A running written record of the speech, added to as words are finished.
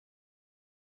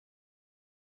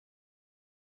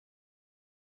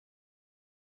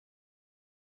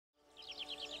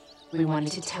We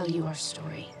wanted to tell you our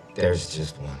story. There's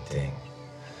just one thing.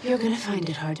 You're gonna find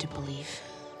it hard to believe.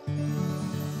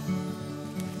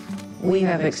 We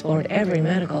have explored every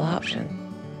medical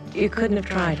option. You couldn't have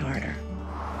tried harder.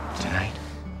 Tonight,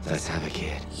 let's have a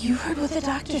kid. You heard what the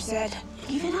doctor said.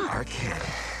 Give it up. Our kid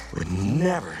would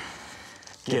never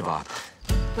give up.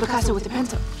 Picasso with the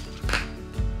pencil.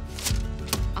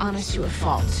 Honest to a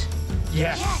fault.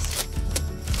 Yes!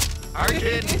 Our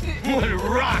kid would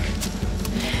rock!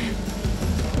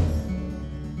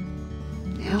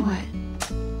 Now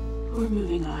what? We're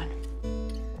moving on.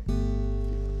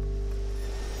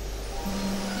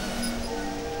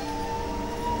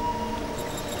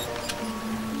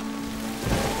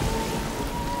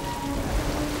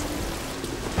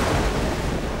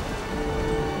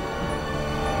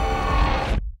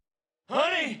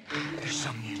 Honey! There's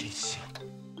something you need to see.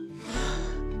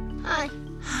 Hi,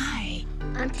 Hi.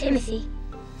 I'm Timothy.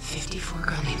 54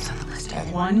 girl names on the list.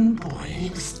 One boy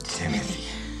named Timothy.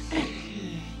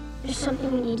 There's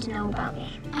something you need to know about me.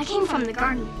 I came from the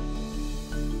garden.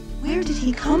 Where did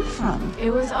he come from?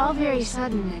 It was all very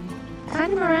sudden and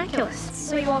Kind of miraculous.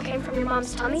 So you all came from your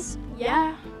mom's tummies?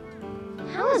 yeah.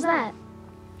 How is that?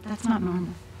 That's not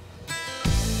normal.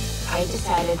 I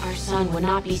decided our son would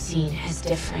not be seen as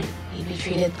different. He'd be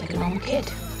treated like a normal kid.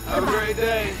 Have a great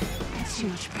day. That's too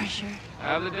much pressure.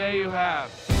 Have the day you have.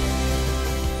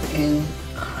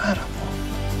 Incredible.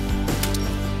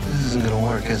 This isn't gonna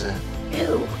work, is it?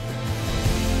 Ew.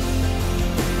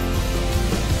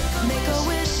 Make a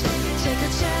wish, take a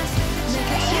chance,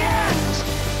 make a chance,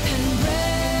 and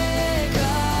break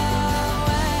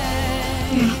away.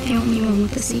 You're not the only one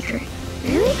with a secret.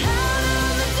 Really? Out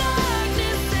of the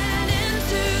darkness and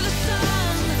into the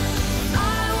sun. I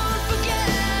won't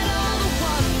forget all the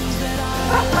ones that I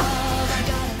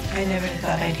love. I never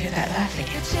thought I'd hear that laughing.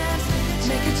 Take a chance,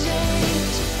 make a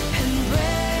change, and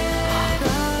break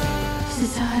away. This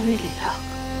is how I really felt.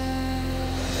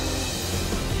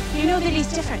 You know that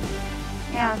he's different.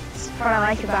 Yeah, that's what I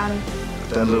like about him.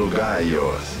 That little guy of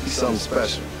yours, he's something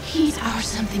special. He's our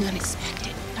something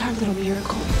unexpected. Our little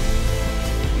miracle.